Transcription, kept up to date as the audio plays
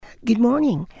Good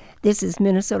morning. This is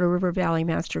Minnesota River Valley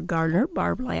Master Gardener,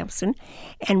 Barb Lamson,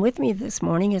 and with me this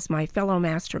morning is my fellow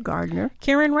Master Gardener,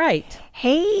 Karen Wright.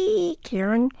 Hey,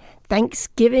 Karen.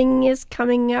 Thanksgiving is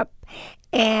coming up,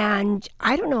 and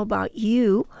I don't know about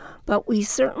you, but we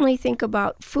certainly think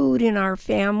about food in our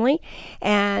family,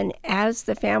 and as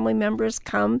the family members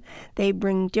come, they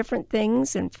bring different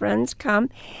things, and friends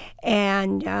come,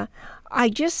 and I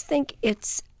just think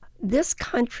this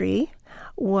country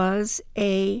was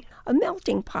a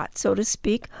melting pot, so to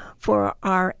speak, for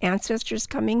our ancestors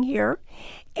coming here.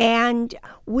 And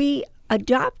we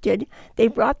they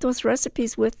brought those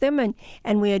recipes with them,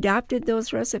 and we adopted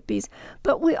those recipes.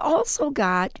 But we also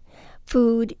got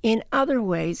food in other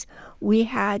ways. We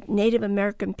had Native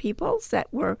American peoples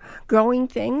that were growing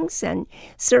things and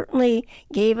certainly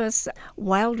gave us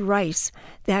wild rice.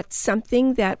 That's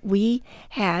something that we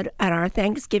had at our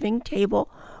Thanksgiving table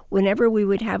whenever we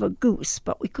would have a goose,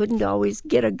 but we couldn't always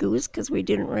get a goose because we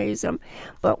didn't raise them.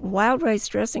 But wild rice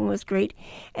dressing was great.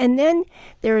 And then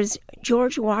there's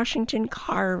George Washington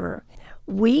Carver.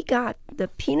 The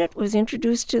peanut was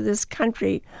introduced to this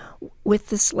country with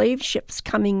the slave ships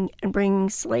coming and bringing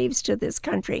slaves to this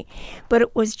country. But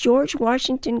it was George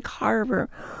Washington Carver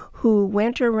who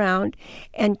went around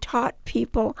and taught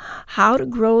people how to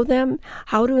grow them,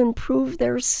 how to improve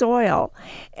their soil.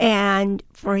 And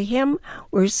for him,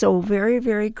 we're so very,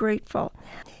 very grateful.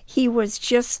 He was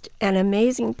just an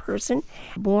amazing person,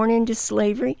 born into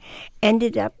slavery,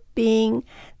 ended up being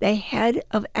the head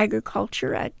of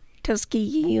agriculture at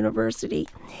Tuskegee University.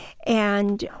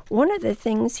 And one of the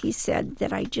things he said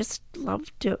that I just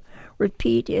love to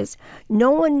repeat is, no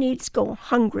one needs to go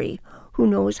hungry who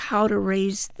knows how to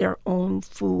raise their own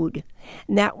food.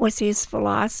 And that was his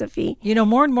philosophy. You know,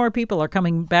 more and more people are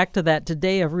coming back to that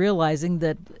today of realizing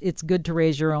that it's good to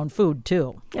raise your own food,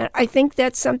 too. And I think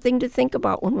that's something to think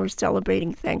about when we're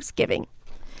celebrating Thanksgiving.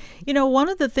 You know, one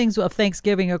of the things of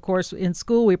Thanksgiving, of course, in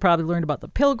school, we probably learned about the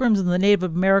Pilgrims and the Native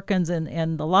Americans,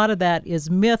 and a lot of that is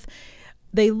myth.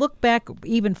 They look back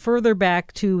even further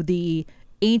back to the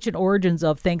ancient origins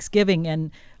of Thanksgiving,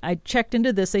 and I checked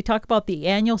into this. They talk about the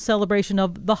annual celebration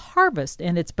of the harvest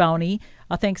and its bounty.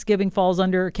 Thanksgiving falls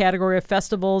under a category of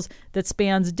festivals that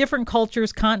spans different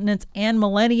cultures, continents, and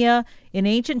millennia. In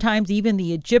ancient times, even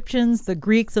the Egyptians, the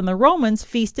Greeks, and the Romans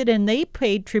feasted, and they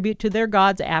paid tribute to their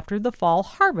gods after the fall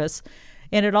harvest.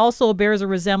 And it also bears a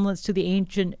resemblance to the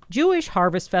ancient Jewish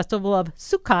harvest festival of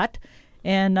Sukkot.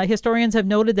 And historians have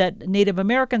noted that Native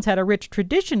Americans had a rich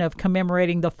tradition of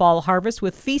commemorating the fall harvest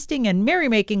with feasting and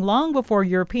merrymaking long before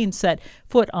Europeans set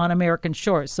foot on American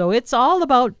shores. So it's all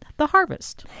about the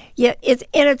harvest. Yeah,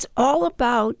 it's all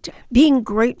about being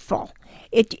grateful.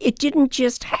 It didn't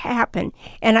just happen.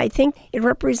 And I think it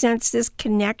represents this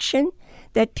connection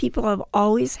that people have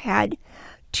always had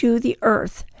to the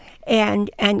earth. And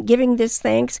giving this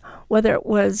thanks, whether it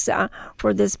was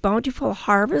for this bountiful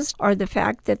harvest or the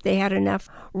fact that they had enough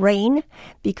rain,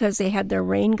 because they had their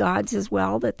rain gods as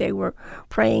well that they were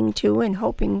praying to and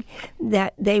hoping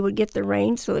that they would get the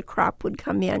rain so the crop would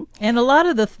come in. And a lot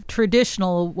of the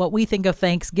traditional, what we think of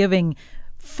Thanksgiving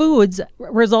foods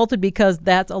resulted because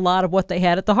that's a lot of what they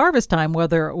had at the harvest time,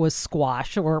 whether it was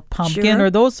squash or pumpkin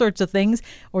or those sorts of things,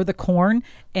 or the corn.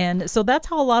 And so that's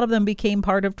how a lot of them became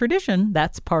part of tradition.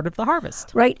 That's part of the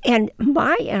harvest. Right. And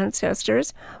my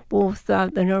ancestors, both the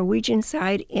Norwegian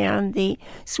side and the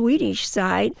Swedish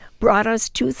side, brought us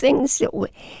two things.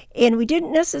 And we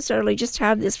didn't necessarily just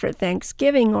have this for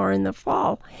Thanksgiving or in the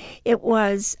fall. It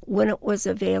was, when it was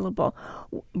available,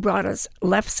 brought us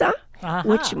lefse,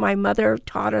 which my mother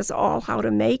taught us all how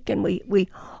to make, and we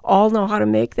all know how to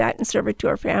make that and serve it to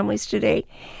our families today.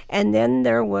 And then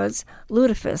there was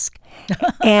lutefisk.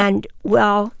 And,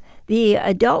 well, the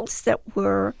adults that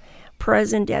were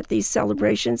present at these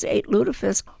celebrations ate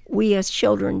lutefisk. We as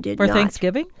children did not. For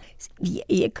Thanksgiving?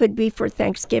 It could be for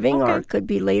Thanksgiving, or it could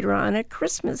be later on at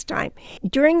Christmas time.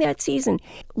 During that season,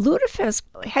 lutefisk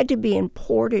had to be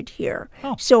imported here,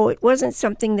 so it wasn't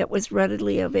something that was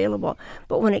readily available.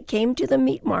 But when it came to the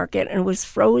meat market and was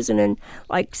frozen in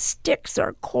like sticks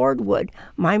or cordwood,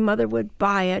 my mother would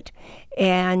buy it,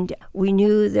 and we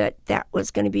knew that that was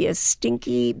going to be a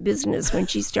stinky business when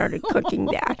she started cooking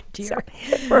that. So,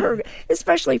 for her,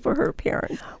 especially for her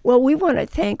parents. Well, we want to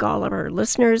thank all of our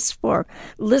listeners for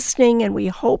listening, and we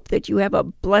hope that you have a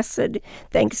blessed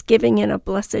Thanksgiving and a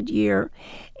blessed year.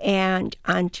 And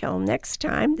until next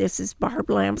time, this is Barb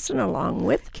Lamson along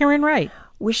with Karen Wright,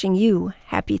 wishing you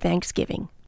happy Thanksgiving.